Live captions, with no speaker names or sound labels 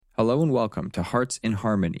Hello and welcome to Hearts in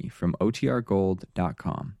Harmony from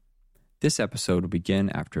OTRGold.com. This episode will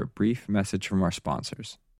begin after a brief message from our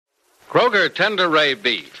sponsors. Kroger Tender Ray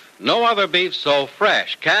Beef, no other beef so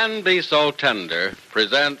fresh can be so tender,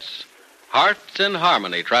 presents Hearts in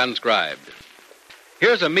Harmony transcribed.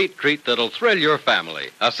 Here's a meat treat that'll thrill your family.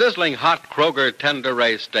 A sizzling hot Kroger Tender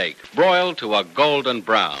Ray steak, broiled to a golden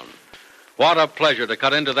brown. What a pleasure to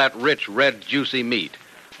cut into that rich, red, juicy meat.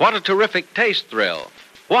 What a terrific taste thrill.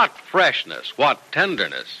 What freshness, what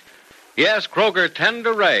tenderness. Yes, Kroger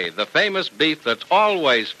Tender Ray, the famous beef that's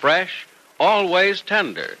always fresh, always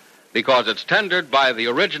tender, because it's tendered by the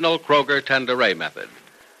original Kroger Tender Ray method.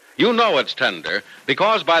 You know it's tender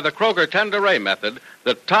because by the Kroger Tender Ray method,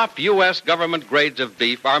 the top U.S. government grades of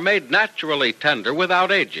beef are made naturally tender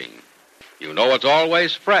without aging. You know it's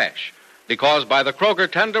always fresh because by the Kroger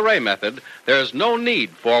Tender Ray method, there's no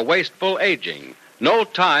need for wasteful aging. No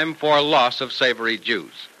time for loss of savory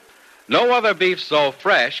juice. No other beef so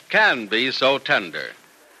fresh can be so tender.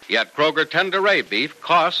 Yet Kroger Tender Ray beef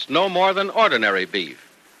costs no more than ordinary beef.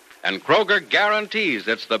 And Kroger guarantees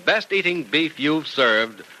it's the best eating beef you've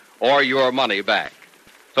served or your money back.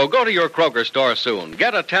 So go to your Kroger store soon.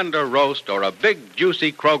 Get a tender roast or a big,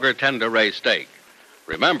 juicy Kroger Tender Ray steak.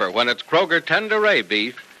 Remember, when it's Kroger Tender Ray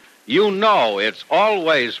beef, you know it's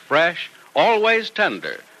always fresh, always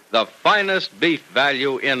tender. The finest beef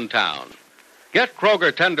value in town. Get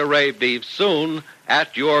Kroger Tender Ray beef soon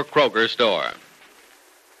at your Kroger store.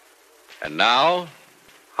 And now,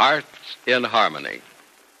 Hearts in Harmony.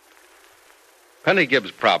 Penny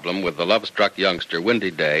Gibbs' problem with the love-struck youngster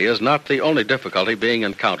Windy Day is not the only difficulty being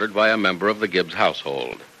encountered by a member of the Gibbs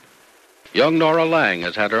household. Young Nora Lang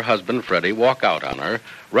has had her husband Freddy walk out on her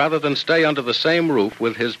rather than stay under the same roof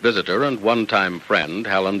with his visitor and one-time friend,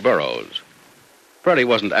 Helen Burroughs. Freddy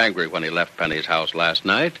wasn't angry when he left Penny's house last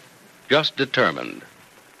night, just determined.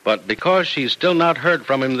 But because she's still not heard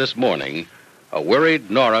from him this morning, a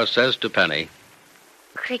worried Nora says to Penny,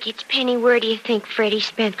 Crickets, Penny, where do you think Freddy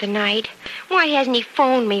spent the night? Why hasn't he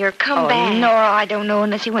phoned me or come back? Nora, I don't know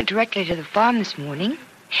unless he went directly to the farm this morning.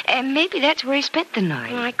 And maybe that's where he spent the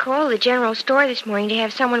night. Well, I called the general store this morning to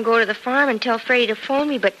have someone go to the farm and tell Freddy to phone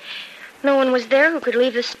me, but no one was there who could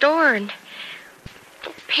leave the store, and...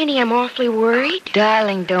 Penny, I'm awfully worried.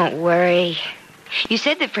 Darling, don't worry. You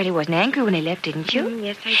said that Freddy wasn't angry when he left, didn't you?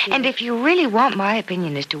 Yes, I did. And if you really want my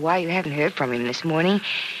opinion as to why you haven't heard from him this morning,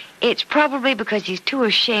 it's probably because he's too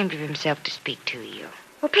ashamed of himself to speak to you.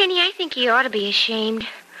 Well, Penny, I think he ought to be ashamed.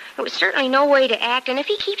 It was certainly no way to act, and if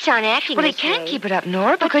he keeps on acting Well, he this can't way... keep it up,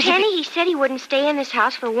 Nora, because But Penny, he said he wouldn't stay in this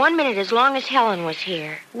house for 1 minute as long as Helen was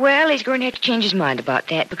here. Well, he's going to have to change his mind about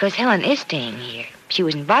that, because Helen is staying here. She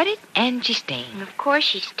was invited, and she's staying. And of course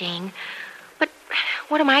she's staying. But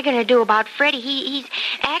what am I going to do about Freddy? He's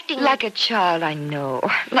acting like a child, I know.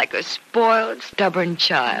 Like a spoiled, stubborn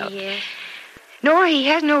child. Yes. Nora, he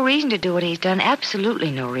has no reason to do what he's done.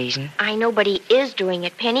 Absolutely no reason. I know, but he is doing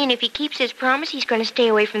it, Penny, and if he keeps his promise, he's going to stay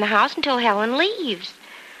away from the house until Helen leaves.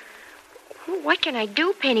 What can I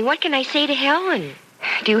do, Penny? What can I say to Helen?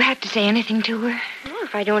 Do you have to say anything to her? Well,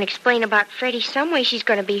 if I don't explain about Freddy some way, she's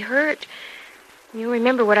going to be hurt. You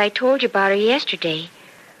remember what I told you about her yesterday.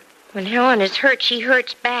 When Helen is hurt, she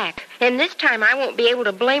hurts back. And this time I won't be able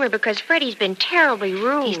to blame her because Freddy's been terribly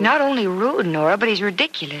rude. He's not only rude, Nora, but he's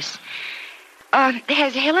ridiculous.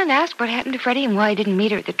 Has Helen asked what happened to Freddy and why he didn't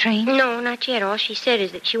meet her at the train? No, not yet. All she said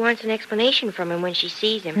is that she wants an explanation from him when she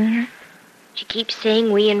sees him. Mm-hmm. She keeps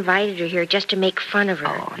saying we invited her here just to make fun of her.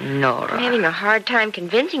 Oh, Nora. I'm having a hard time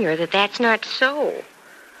convincing her that that's not so.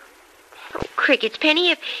 Oh, crickets,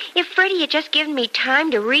 Penny, if Freddy had just given me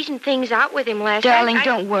time to reason things out with him last night... Darling,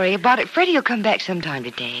 don't worry about it. Freddy will come back sometime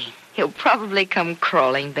today. He'll probably come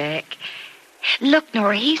crawling back. Look,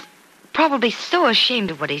 Nora, he's probably so ashamed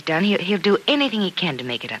of what he's done, he'll do anything he can to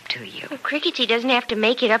make it up to you. Oh, crickets, he doesn't have to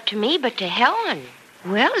make it up to me, but to Helen.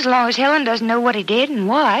 Well, as long as Helen doesn't know what he did and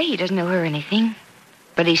why, he doesn't owe her anything.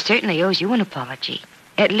 But he certainly owes you an apology.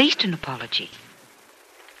 At least an apology.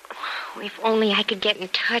 If only I could get in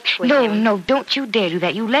touch with him. No, don't you dare do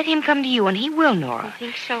that. You let him come to you, and he will, Nora. You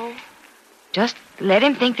think so? Just let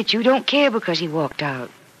him think that you don't care because he walked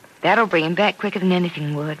out. That'll bring him back quicker than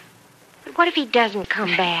anything would. But what if he doesn't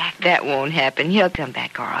come back? That won't happen. He'll come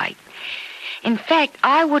back all right. In fact,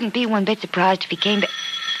 I wouldn't be one bit surprised if he came back.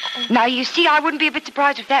 Now, you see, I wouldn't be a bit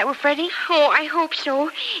surprised if that were Freddy. Oh, I hope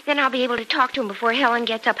so. Then I'll be able to talk to him before Helen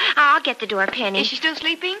gets up. I'll get the door, Penny. Is she still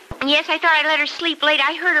sleeping? Yes, I thought I'd let her sleep late.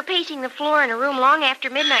 I heard her pacing the floor in her room long after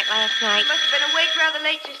midnight last night. You must have been awake rather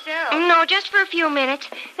late yourself. No, just for a few minutes.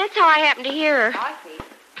 That's how I happened to hear her. I see.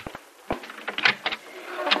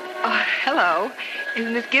 Oh, hello. Is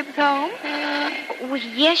Miss Gibbs home? Well,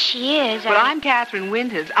 yes, she is. Well, I'm Catherine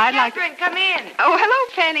Winters. I'd like to... Catherine, come in. Oh,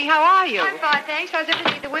 hello, Penny. How are you? I'm fine, thanks. How's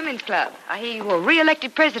everything at the Women's Club? I hear you were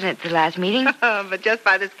re-elected president at the last meeting. But just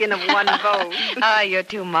by the skin of one vote. You're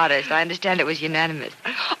too modest. I understand it was unanimous.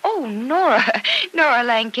 Oh, Nora. Nora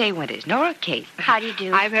Lang-Kay Winters. Nora Case. How do you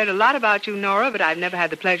do? I've heard a lot about you, Nora, but I've never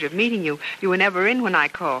had the pleasure of meeting you. You were never in when I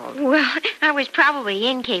called. Well, I was probably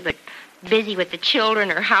in, Kay, but busy with the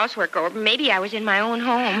children or housework, or maybe I was in my own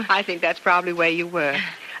home. I think that's probably where you were.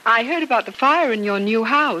 I heard about the fire in your new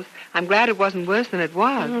house. I'm glad it wasn't worse than it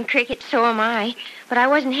was. Cricket, so am I. But I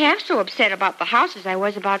wasn't half so upset about the house as I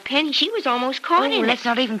was about Penny. She was almost caught in let's it.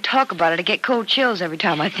 not even talk about it. I get cold chills every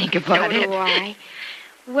time I think about it. So do I.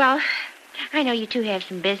 Well, I know you two have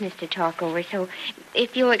some business to talk over, so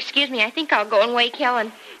if you'll excuse me, I think I'll go and wake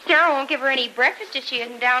Helen. Sarah won't give her any breakfast if she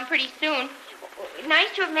isn't down pretty soon. Nice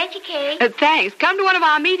to have met you, Kay. Thanks. Come to one of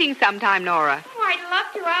our meetings sometime, Nora. Oh, I'd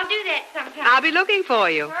love to. I'll do that sometime. I'll be looking for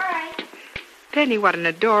you. All right. Penny, what an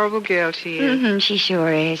adorable girl she is. Mm-hmm, she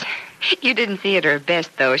sure is. You didn't see it at her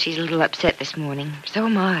best, though. She's a little upset this morning. So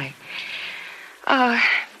am I.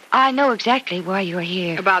 I know exactly why you're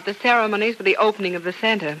here. About the ceremonies for the opening of the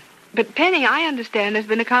center. But, Penny, I understand there's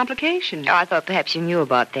been a complication. Oh, I thought perhaps you knew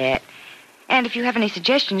about that. And if you have any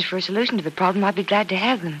suggestions for a solution to the problem, I'd be glad to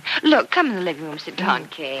have them. Look, come in the living room. Sit down,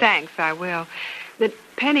 Kay. Thanks, I will. But,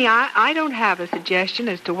 Penny, I don't have a suggestion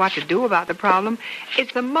as to what to do about the problem.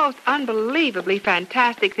 It's the most unbelievably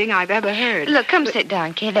fantastic thing I've ever heard. Look, come sit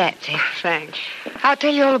down, Kay. That's it. Thanks. I'll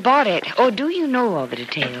tell you all about it. Or do you know all the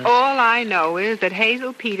details? All I know is that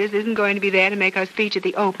Hazel Peters isn't going to be there to make her speech at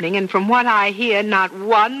the opening, and from what I hear, not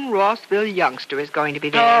one Rossville youngster is going to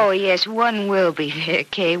be there. Oh, yes, one will be there,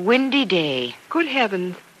 Kay. Windy day. Good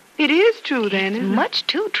heavens. It is true, then, isn't it? Much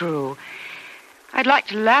too true. I'd like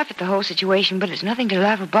to laugh at the whole situation, but it's nothing to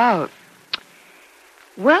laugh about.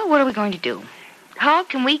 Well, what are we going to do? How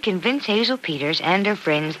can we convince Hazel Peters and her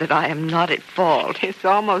friends that I am not at fault? It's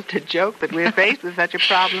almost a joke that we're faced with such a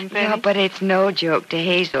problem, Penny. Yeah, but it's no joke to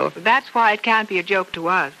Hazel. That's why it can't be a joke to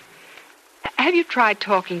us. Have you tried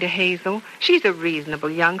talking to Hazel? She's a reasonable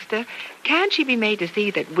youngster. Can't she be made to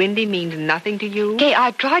see that Windy means nothing to you? Kay,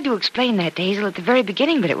 I tried to explain that to Hazel at the very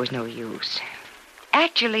beginning, but it was no use.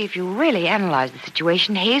 Actually, if you really analyze the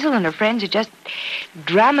situation, Hazel and her friends are just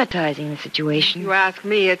dramatizing the situation. You ask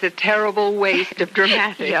me, it's a terrible waste of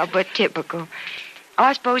dramatics. Yeah, but typical.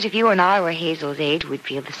 I suppose if you and I were Hazel's age, we'd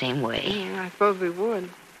feel the same way. Yeah, I suppose we would.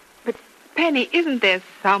 But, Penny, isn't there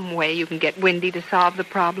some way you can get Windy to solve the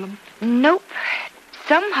problem? Nope.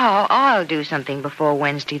 Somehow I'll do something before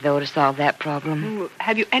Wednesday, though, to solve that problem.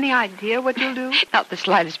 Have you any idea what you'll do? Not the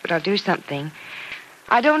slightest, but I'll do something.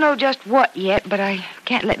 I don't know just what yet, but I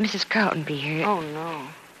can't let Mrs. Carlton be here. Oh, no.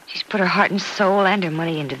 She's put her heart and soul and her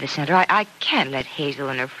money into the center. I can't let Hazel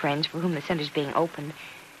and her friends, for whom the center's being opened,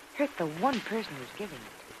 hurt the one person who's giving it to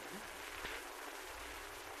them.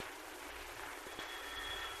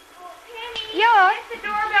 Oh, Penny. Yeah? It's the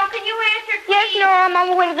doorbell. Can you answer, please? Yes, Nora, I'm on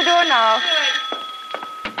my way to the door now.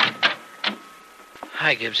 Good.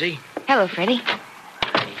 Hi, Gibbsy. Hello, Freddy.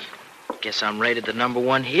 I guess I'm rated the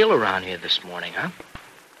 #1 heel around here this morning, huh?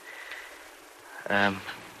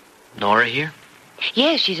 Nora here?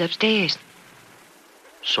 Yes, she's upstairs.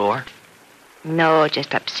 Sore? No,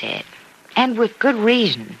 just upset. And with good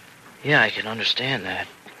reason. Yeah, I can understand that.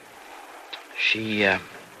 She,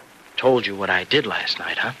 told you what I did last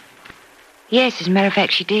night, huh? Yes, as a matter of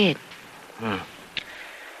fact, she did. Well,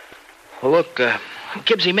 look,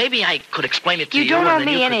 Gibbsy, maybe I could explain it to you. You don't and owe then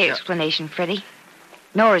me you any could, explanation, Freddy.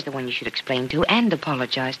 Nora's the one you should explain to and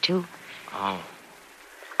apologize to. Oh.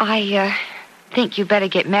 I think you better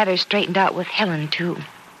get matters straightened out with Helen, too.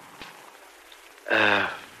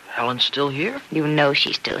 Helen's still here? You know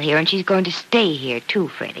she's still here, and she's going to stay here, too,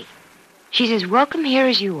 Freddy. She's as welcome here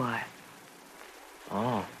as you are.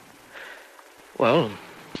 Oh. Well,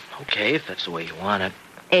 okay, if that's the way you want it.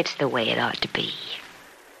 It's the way it ought to be.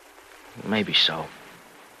 Maybe so.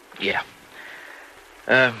 Yeah.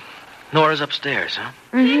 Nora's upstairs, huh?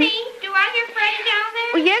 Mm-hmm. Penny, do I hear Freddy down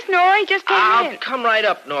there? Well, yes, Nora, he just came I'll in. come right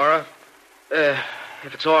up, Nora.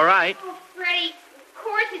 If it's all right. Oh, Freddy, of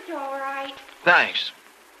course it's all right. Thanks.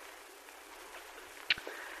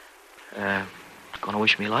 Gonna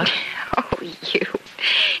wish me luck? Oh, you.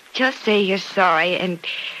 Just say you're sorry and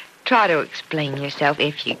try to explain yourself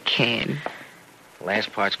if you can.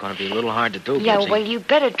 Last part's gonna be a little hard to do, Yeah, Gibbsy. well, you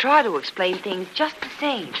better try to explain things just the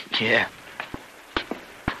same. Yeah.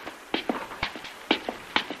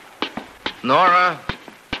 Nora?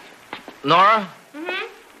 Nora?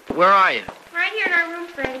 Mm-hmm. Where are you? Right here in our room,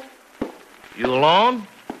 Freddy. You alone?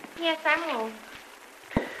 Yes, I'm home.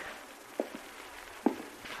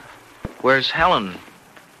 Where's Helen?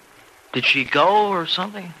 Did she go or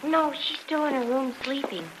something? No, she's still in her room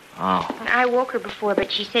sleeping. Oh. I woke her before,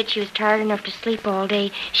 but she said she was tired enough to sleep all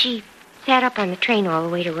day. She sat up on the train all the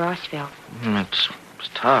way to Rossville. It's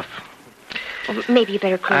tough. Well, maybe you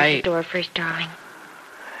better close the door first, darling.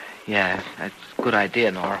 Yeah, that's a good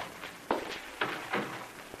idea, Nora.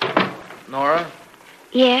 Nora?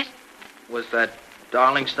 Yes? Was that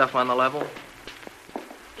darling stuff on the level?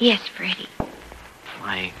 Yes, Freddy.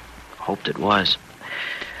 I hoped it was.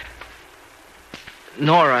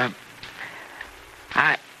 Nora,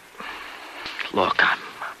 Look,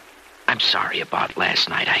 I'm sorry about last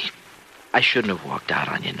night. I shouldn't have walked out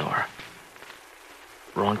on you, Nora.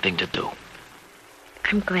 Wrong thing to do.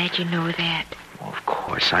 I'm glad you know that. Well, of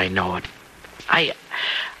course, I know it. I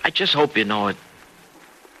just hope you know it.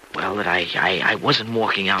 Well, that I wasn't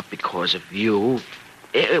walking out because of you.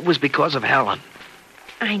 It was because of Helen.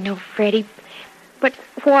 I know, Freddy. But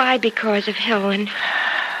why because of Helen?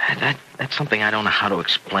 That's something I don't know how to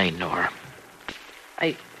explain, Nora.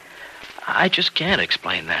 I just can't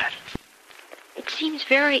explain that. It seems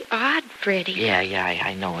very odd, Freddy. Yeah,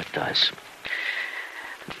 I know it does.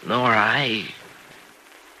 Nora,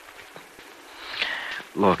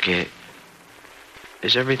 Look,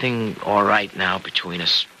 is everything all right now between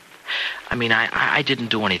us? I mean, I didn't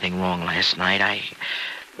do anything wrong last night.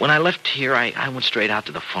 When I left here, I went straight out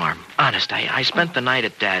to the farm. Honest, I spent the night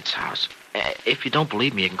at Dad's house. If you don't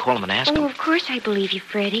believe me, you can call him and ask him. Oh, of course I believe you,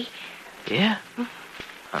 Freddy. Yeah?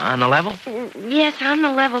 On the level? Yes, on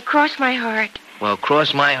the level. Cross my heart. Well,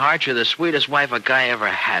 cross my heart, you're the sweetest wife a guy ever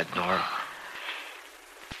had, Nora.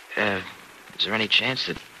 Is there any chance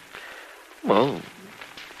that... Well,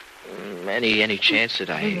 any chance that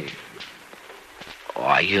I...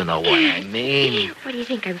 Oh, you know what I mean. What do you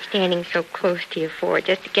think I'm standing so close to you for?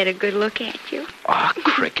 Just to get a good look at you? Oh,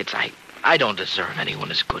 crickets, I don't deserve anyone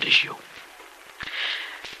as good as you.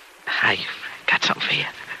 I got something for you.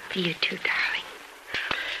 For you too, darling.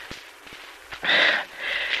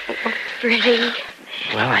 Oh, Freddy.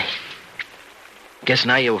 Well, I guess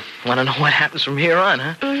now you want to know what happens from here on,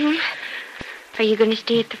 huh? Mm-hmm. Are you going to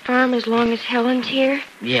stay at the farm as long as Helen's here?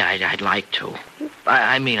 Yeah, I'd like to.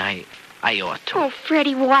 I mean, I ought to. Oh,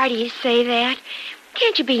 Freddy, why do you say that?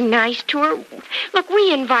 Can't you be nice to her? Look,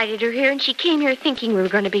 we invited her here, and she came here thinking we were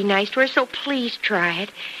going to be nice to her, so please try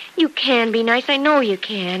it. You can be nice. I know you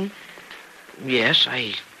can. Yes,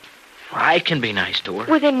 I can be nice to her.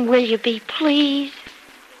 Well, then will you be, please?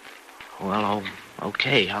 Well,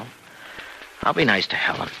 okay. I'll be nice to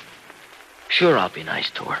Helen. Sure, I'll be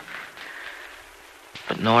nice to her.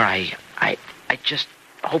 But, Nora, I just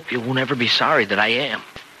hope you won't ever be sorry that I am.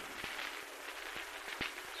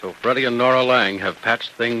 So Freddy and Nora Lang have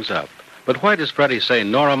patched things up. But why does Freddy say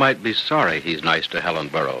Nora might be sorry he's nice to Helen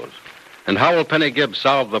Burroughs? And how will Penny Gibbs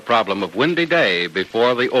solve the problem of Windy Day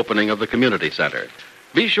before the opening of the community center?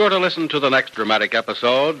 Be sure to listen to the next dramatic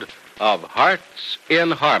episode of Hearts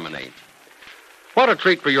in Harmony. What a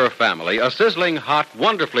treat for your family, a sizzling hot,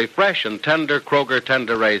 wonderfully fresh and tender Kroger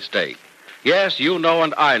Tender-Ray steak. Yes, you know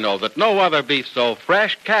and I know that no other beef so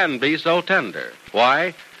fresh can be so tender.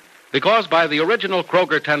 Why? Because by the original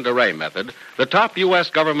Kroger Tender-Ray method, the top U.S.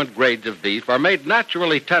 government grades of beef are made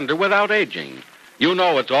naturally tender without aging. You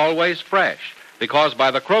know it's always fresh, because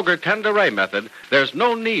by the Kroger Tender-Ray method, there's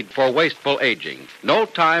no need for wasteful aging, no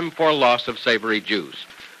time for loss of savory juice.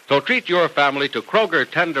 So treat your family to Kroger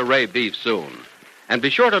Tender-Ray beef soon. And be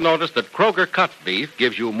sure to notice that Kroger cut beef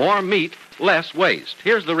gives you more meat, less waste.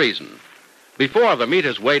 Here's the reason. Before the meat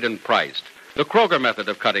is weighed and priced, the Kroger method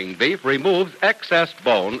of cutting beef removes excess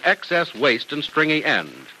bone, excess waste, and stringy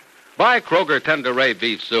ends. Buy Kroger Tender-Ray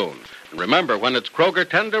beef soon. And remember, when it's Kroger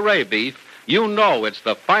Tender-Ray beef, you know it's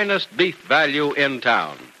the finest beef value in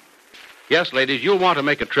town. Yes, ladies, you'll want to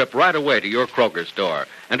make a trip right away to your Kroger store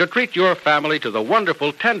and to treat your family to the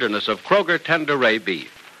wonderful tenderness of Kroger Tender-Ray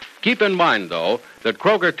beef. Keep in mind, though, that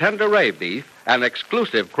Kroger Tender-Ray beef, an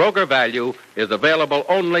exclusive Kroger value, is available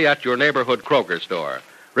only at your neighborhood Kroger store.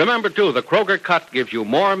 Remember, too, the Kroger cut gives you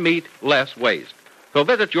more meat, less waste. So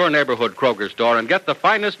visit your neighborhood Kroger store and get the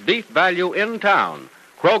finest beef value in town,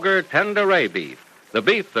 Kroger Tender-Ray beef, the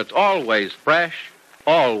beef that's always fresh,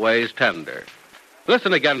 always tender.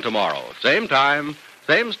 Listen again tomorrow, same time,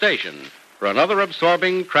 same station, for another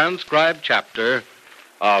absorbing transcribed chapter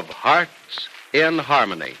of Hearts in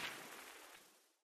Harmony.